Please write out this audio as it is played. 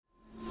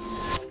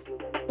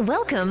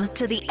Welcome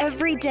to the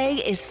Everyday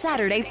is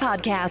Saturday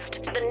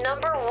podcast, the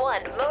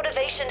 #1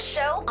 motivation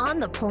show on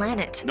the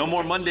planet. No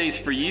more Mondays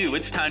for you.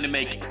 It's time to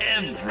make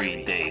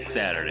every day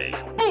Saturday.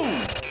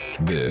 Boom!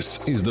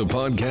 This is the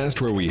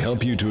podcast where we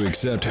help you to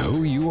accept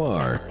who you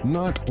are,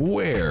 not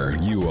where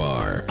you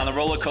are. On the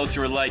roller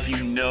coaster of life,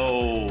 you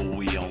know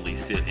we only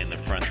sit in the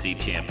front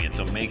seat, champion.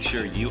 So make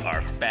sure you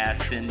are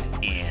fastened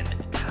and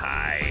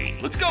tight.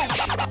 Let's go!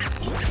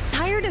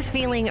 Tired of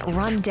feeling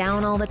run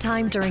down all the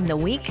time during the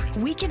week?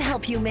 We can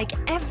help you make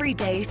every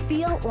day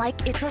feel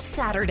like it's a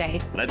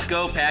Saturday. Let's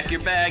go. Pack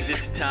your bags.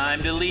 It's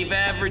time to leave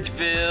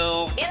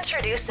Averageville.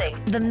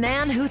 Introducing the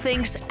man who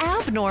thinks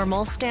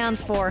abnormal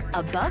stands for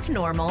above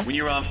normal. When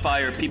you're on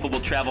fire, people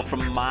will travel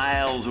from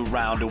miles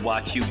around to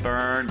watch you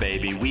burn,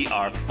 baby. We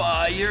are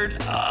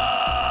fired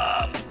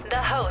up. The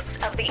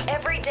host of the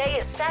Everyday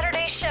is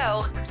Saturday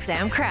show,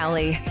 Sam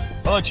Crowley.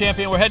 Hello,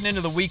 champion. We're heading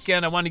into the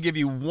weekend. I want to give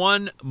you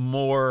one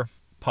more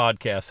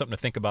podcast, something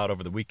to think about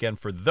over the weekend.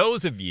 For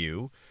those of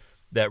you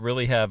that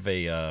really have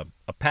a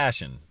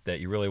passion, that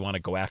you really want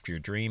to go after your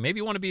dream, maybe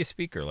you want to be a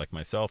speaker like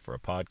myself or a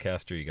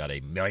podcaster, you got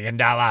 $1 million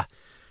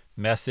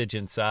message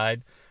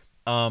inside.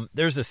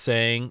 There's a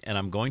saying, and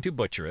I'm going to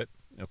butcher it,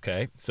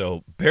 okay?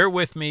 So bear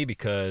with me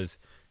because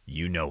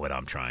you know what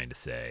I'm trying to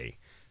say.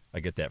 I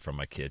get that from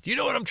my kids. You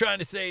know what I'm trying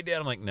to say, Dad?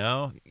 I'm like,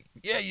 no.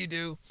 Yeah, you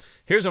do.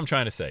 Here's what I'm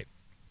trying to say.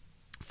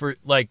 For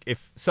like,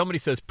 if somebody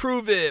says,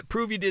 prove it,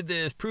 prove you did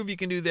this, prove you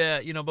can do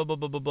that, you know, blah, blah,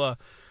 blah, blah, blah.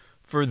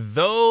 For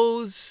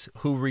those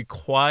who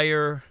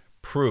require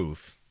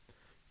proof,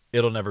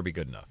 it'll never be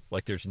good enough.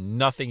 Like, there's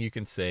nothing you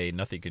can say,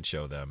 nothing you can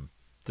show them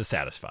to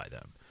satisfy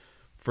them.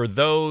 For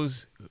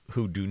those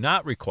who do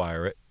not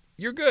require it,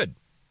 you're good.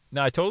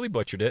 Now, I totally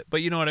butchered it,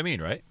 but you know what I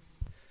mean, right?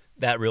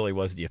 That really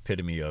was the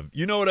epitome of,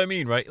 you know what I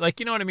mean, right? Like,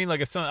 you know what I mean?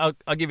 Like,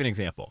 I'll give you an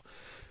example.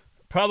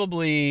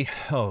 Probably,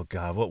 oh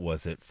God, what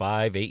was it?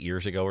 5-8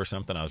 years ago or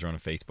something, I was running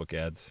Facebook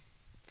ads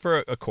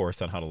for a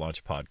course on how to launch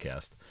a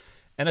podcast.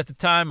 And at the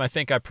time, I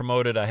think I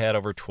had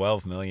over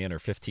 12 million or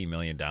 15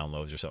 million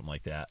downloads or something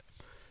like that.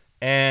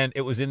 And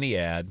it was in the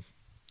ad.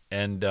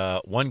 And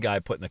one guy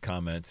put in the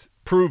comments,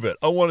 prove it.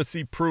 I want to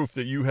see proof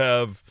that you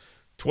have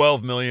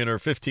 12 million or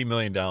 15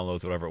 million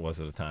downloads, whatever it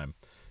was at the time.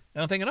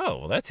 And I'm thinking, oh,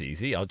 well, that's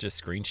easy. I'll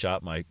just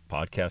screenshot my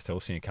podcast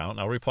hosting account and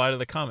I'll reply to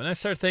the comment. And I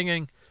started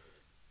thinking,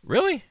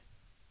 really?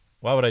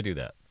 Why would I do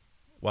that?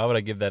 Why would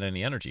I give that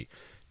any energy?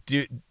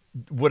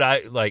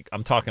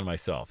 I'm talking to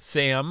myself.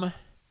 Sam,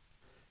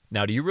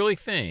 now do you really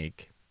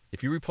think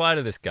if you reply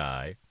to this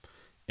guy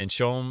and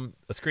show him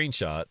a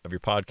screenshot of your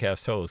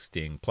podcast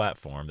hosting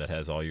platform that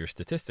has all your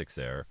statistics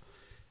there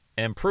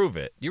and prove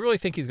it, you really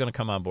think he's going to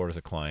come on board as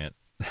a client?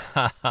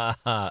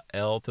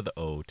 L to the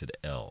O to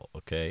the L,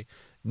 okay?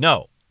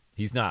 No,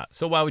 he's not.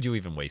 So why would you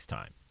even waste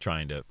time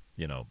trying to,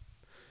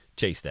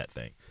 chase that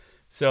thing?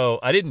 So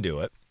I didn't do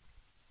it.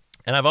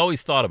 And I've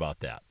always thought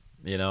about that,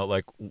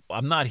 like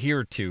I'm not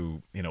here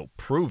to,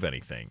 prove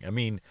anything. I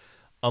mean,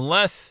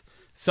 unless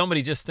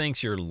somebody just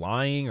thinks you're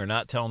lying or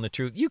not telling the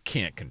truth, you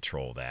can't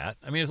control that.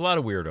 I mean, there's a lot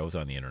of weirdos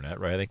on the internet,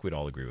 right? I think we'd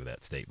all agree with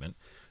that statement.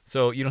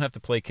 So you don't have to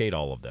placate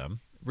all of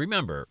them.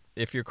 Remember,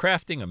 if you're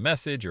crafting a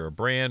message or a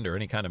brand or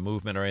any kind of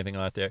movement or anything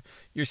like that,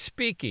 you're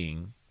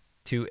speaking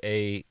to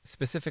a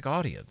specific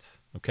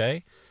audience,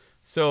 okay?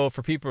 So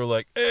for people who are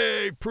like,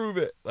 hey, prove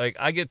it. Like,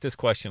 I get this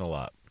question a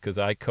lot because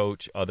I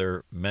coach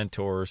other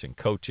mentors and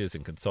coaches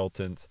and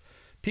consultants,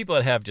 people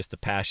that have just a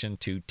passion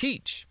to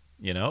teach.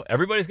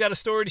 Everybody's got a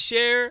story to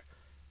share.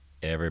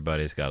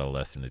 Everybody's got a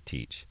lesson to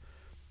teach.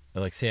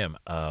 They're like, Sam,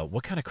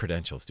 what kind of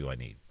credentials do I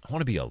need? I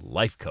want to be a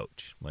life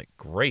coach. I'm like,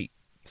 great,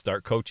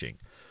 start coaching.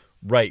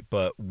 Right,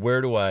 but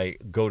where do I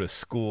go to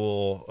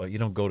school? You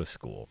don't go to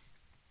school.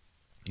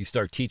 You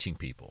start teaching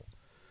people.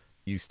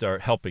 You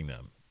start helping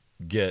them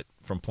get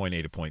from point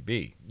A to point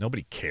B.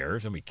 Nobody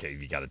cares. Nobody cares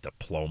if you got a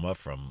diploma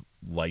from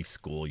life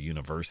school,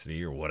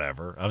 university, or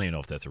whatever. I don't even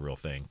know if that's a real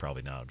thing.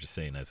 Probably not. I'm just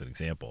saying as an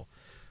example.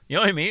 You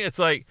know what I mean? It's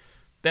like,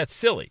 that's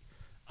silly.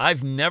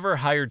 I've never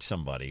hired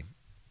somebody,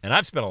 and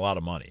I've spent a lot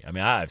of money. I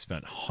mean, I've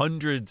spent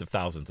hundreds of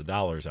thousands of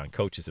dollars on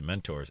coaches and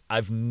mentors.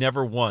 I've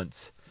never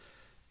once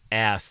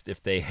asked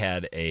if they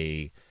had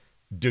a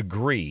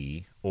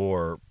degree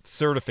or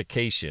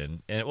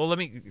certification. And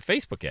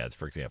Facebook ads,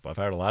 for example. I've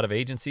hired a lot of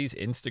agencies,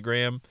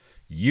 Instagram,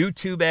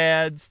 YouTube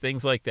ads,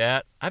 things like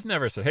that. I've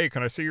never said, hey,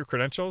 can I see your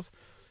credentials?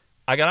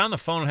 I got on the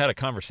phone and had a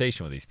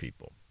conversation with these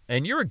people.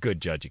 And you're a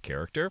good judge of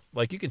character.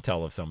 Like, you can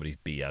tell if somebody's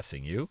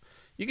BSing you.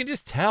 You can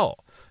just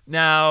tell.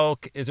 Now,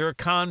 is there a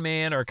con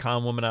man or a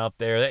con woman out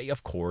there?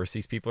 Of course,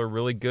 these people are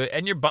really good.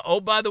 And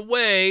by the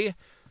way,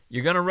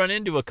 you're going to run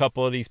into a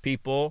couple of these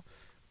people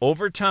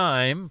over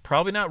time,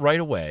 probably not right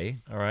away,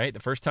 all right?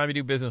 The first time you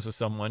do business with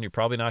someone, you're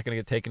probably not going to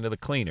get taken to the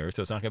cleaner,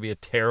 so it's not going to be a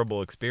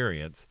terrible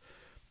experience.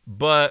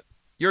 But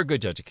you're a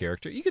good judge of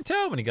character. You can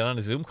tell when you get on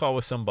a Zoom call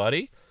with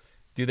somebody,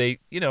 do they,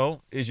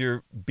 is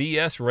your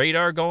BS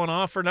radar going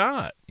off or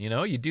not?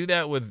 You do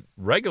that with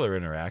regular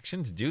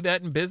interactions. Do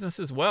that in business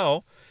as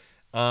well.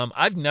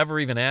 I've never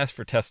even asked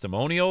for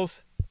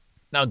testimonials.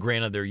 Now,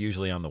 granted, they're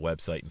usually on the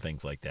website and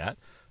things like that.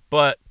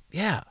 But,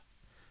 yeah.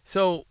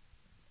 So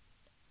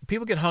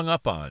people get hung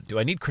up on, do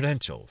I need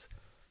credentials?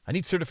 I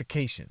need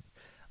certification.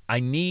 I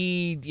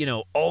need,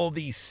 all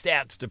these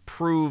stats to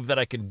prove that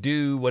I can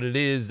do what it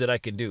is that I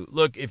can do.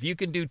 Look, if you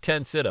can do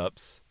 10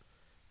 sit-ups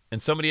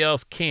and somebody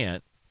else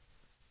can't,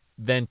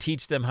 then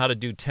teach them how to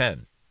do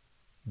 10.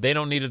 They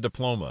don't need a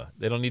diploma.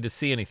 They don't need to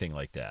see anything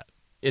like that.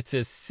 It's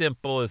as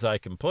simple as I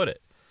can put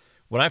it.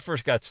 When I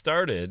first got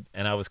started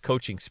and I was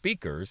coaching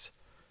speakers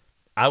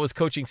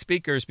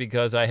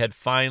because I had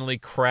finally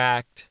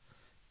cracked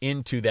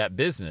into that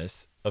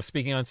business of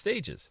speaking on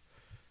stages.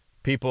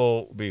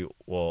 People be,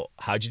 well,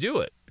 how'd you do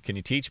it? Can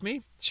you teach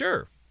me?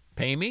 Sure.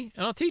 Pay me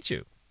and I'll teach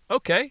you.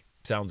 Okay,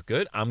 sounds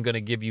good. I'm going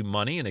to give you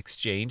money in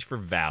exchange for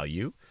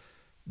value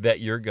that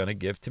you're going to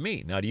give to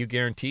me. Now, do you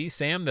guarantee,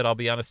 Sam, that I'll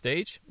be on a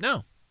stage?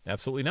 No,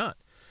 absolutely not.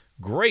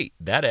 Great.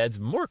 That adds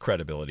more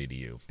credibility to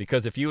you,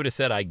 because if you would have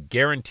said, I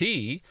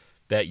guarantee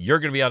that you're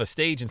going to be on a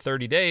stage in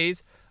 30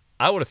 days,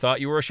 I would have thought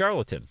you were a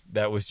charlatan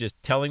that was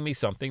just telling me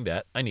something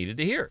that I needed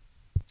to hear.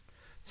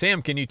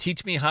 Sam, can you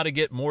teach me how to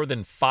get more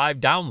than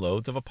 5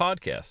 downloads of a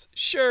podcast?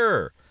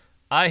 Sure.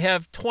 I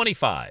have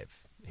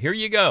 25. Here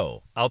you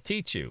go. I'll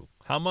teach you.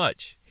 How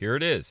much? Here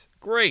it is.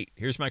 Great.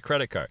 Here's my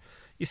credit card.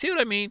 You see what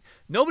I mean?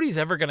 Nobody's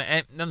ever going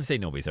to, not say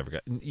nobody's ever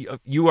going to,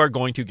 you are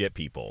going to get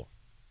people,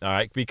 all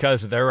right,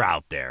 because they're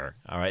out there,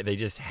 all right? They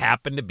just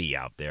happen to be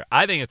out there.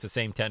 I think it's the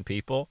same 10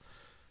 people.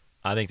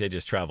 I think they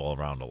just travel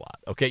around a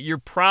lot, okay? You're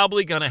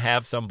probably going to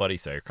have somebody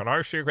say, can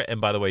I share?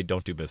 And by the way,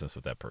 don't do business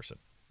with that person,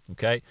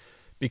 okay?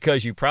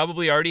 Because you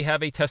probably already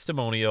have a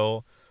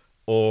testimonial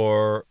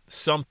or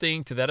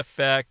something to that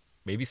effect,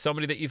 maybe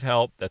somebody that you've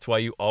helped. That's why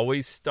you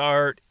always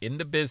start in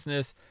the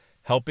business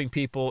helping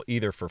people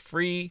either for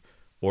free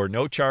or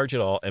no charge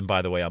at all. And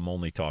by the way, I'm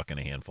only talking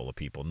a handful of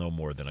people, no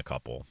more than a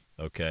couple,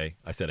 okay?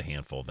 I said a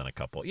handful, then a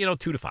couple, 2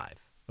 to 5,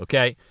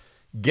 okay?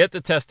 Get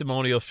the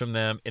testimonials from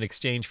them in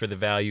exchange for the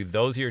value.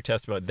 Those are your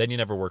testimonials. Then you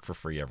never work for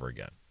free ever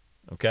again,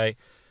 okay?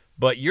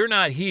 But you're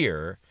not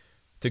here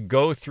to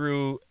go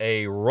through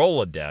a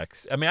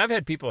Rolodex. I mean, I've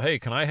had people, hey,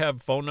 can I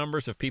have phone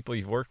numbers of people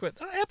you've worked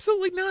with?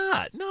 Absolutely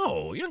not.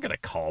 No, you're not going to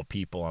call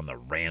people on the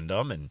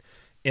random and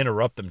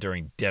interrupt them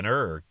during dinner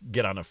or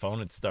get on a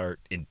phone and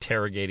start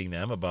interrogating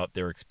them about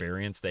their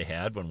experience they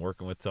had when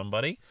working with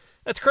somebody.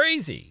 That's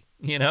crazy,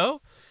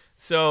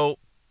 So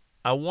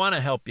I want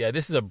to help you.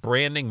 This is a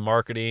branding,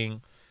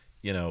 marketing,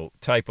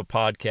 type of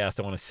podcast.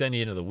 I want to send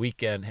you into the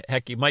weekend.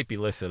 Heck, you might be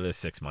listening to this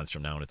 6 months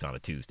from now and it's on a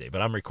Tuesday,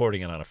 but I'm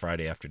recording it on a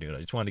Friday afternoon.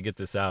 I just wanted to get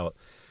this out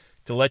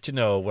to let you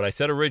know what I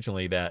said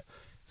originally, that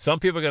some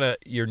people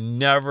you're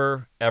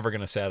never, ever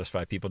going to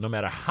satisfy people, no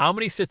matter how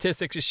many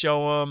statistics you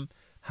show them,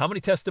 how many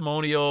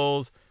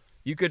testimonials.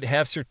 You could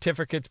have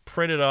certificates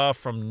printed off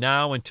from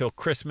now until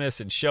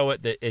Christmas and show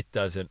it, that it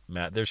doesn't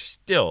matter. They're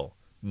still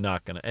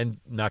not going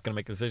to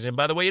make a decision. And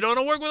by the way, you don't want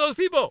to work with those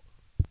people.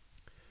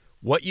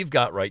 What you've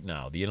got right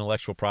now, the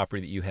intellectual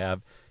property that you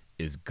have,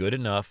 is good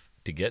enough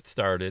to get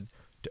started,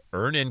 to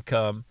earn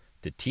income,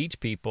 to teach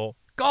people.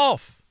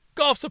 Golf's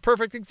a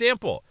perfect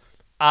example.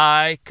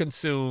 I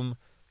consume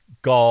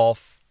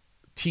golf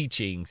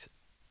teachings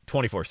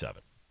 24/7.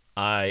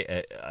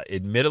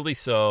 Admittedly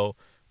so,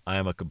 I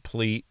am a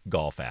complete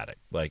golf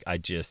addict. Like,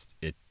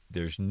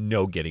 there's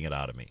no getting it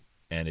out of me.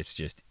 And it's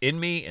just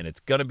in me, and it's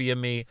going to be in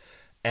me.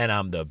 And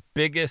I'm the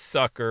biggest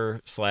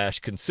sucker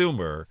 /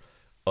 consumer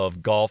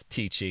of golf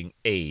teaching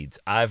aids.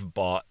 I've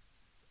bought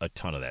a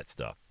ton of that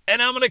stuff.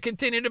 And I'm going to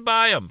continue to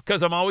buy them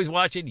because I'm always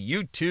watching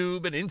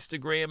YouTube and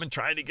Instagram and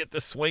trying to get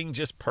the swing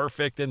just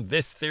perfect and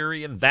this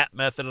theory and that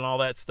method and all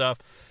that stuff.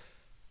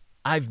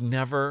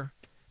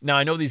 Now,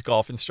 I know these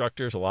golf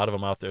instructors, a lot of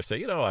them out there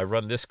say, I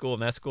run this school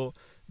and that school.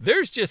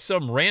 There's just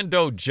some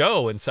rando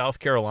Joe in South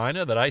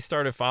Carolina that I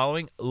started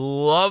following.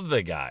 Love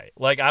the guy.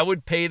 Like, I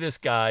would pay this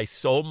guy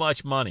so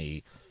much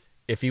money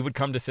if he would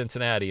come to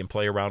Cincinnati and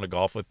play a round of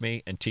golf with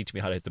me and teach me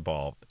how to hit the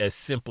ball as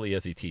simply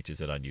as he teaches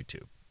it on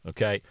YouTube,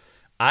 okay?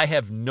 I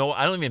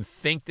don't even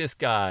think this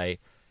guy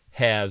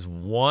has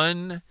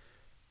one,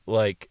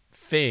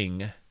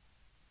 thing,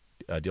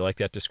 do you like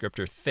that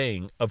descriptor,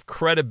 thing of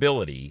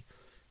credibility.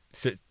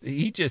 So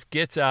he just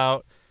gets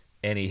out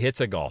and he hits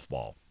a golf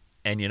ball.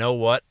 And you know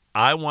what?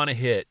 I want to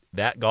hit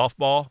that golf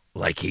ball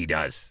like he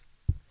does.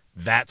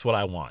 That's what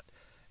I want.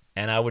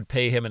 And I would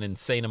pay him an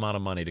insane amount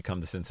of money to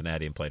come to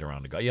Cincinnati and play a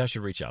round of golf. Yeah, I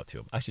should reach out to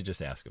him. I should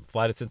just ask him.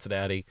 Fly to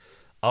Cincinnati.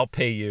 I'll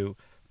pay you.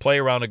 Play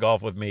a round of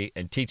golf with me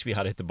and teach me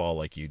how to hit the ball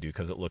like you do,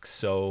 because it looks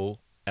so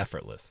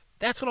effortless.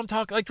 That's what I'm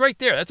talking, like right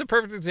there. That's a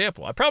perfect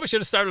example. I probably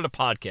should have started a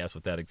podcast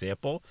with that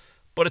example,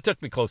 but it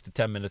took me close to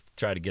 10 minutes to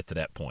try to get to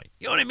that point.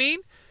 You know what I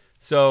mean?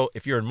 So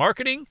if you're in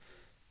marketing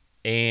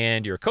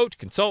and you're a coach,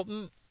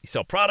 consultant, you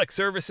sell products,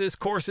 services,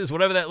 courses,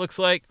 whatever that looks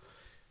like,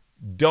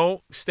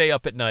 don't stay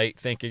up at night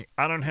thinking,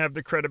 I don't have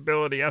the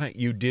credibility.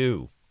 You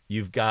do.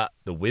 You've got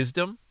the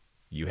wisdom.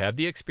 You have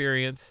the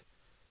experience.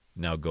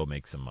 Now go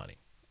make some money.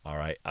 All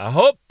right. I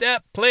hope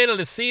that planted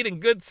a seed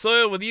in good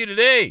soil with you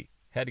today.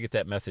 Had to get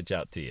that message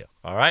out to you.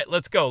 All right,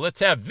 let's go.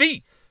 Let's have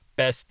the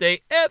best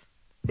day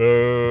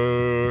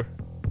ever.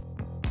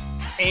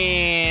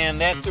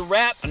 And that's a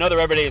wrap. Another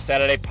Everyday is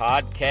Saturday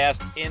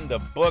podcast in the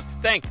books.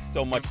 Thanks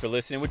so much for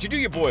listening. Would you do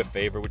your boy a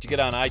favor? Would you get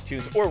on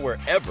iTunes or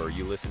wherever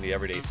you listen to the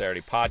Everyday Saturday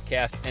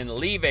podcast and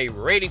leave a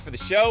rating for the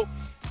show?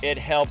 It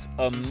helps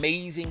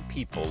amazing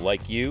people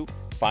like you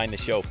find the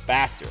show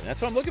faster. And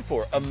that's what I'm looking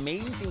for,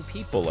 amazing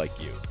people like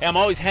you. Hey, I'm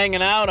always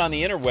hanging out on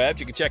the interwebs.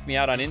 You can check me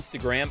out on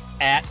Instagram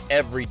at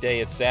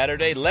Everyday is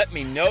Saturday. Let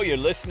me know you're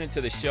listening to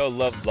the show.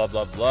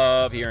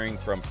 Love hearing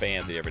from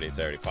fans of the Everyday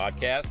Saturday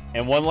podcast.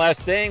 And one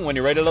last thing, when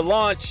you're ready to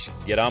launch,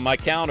 get on my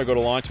calendar, go to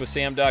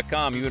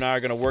launchwithsam.com. You and I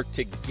are going to work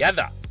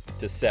together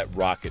to set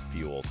rocket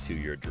fuel to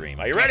your dream.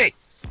 Are you ready?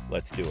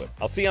 Let's do it.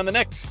 I'll see you on the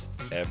next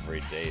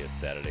Everyday is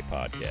Saturday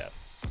podcast.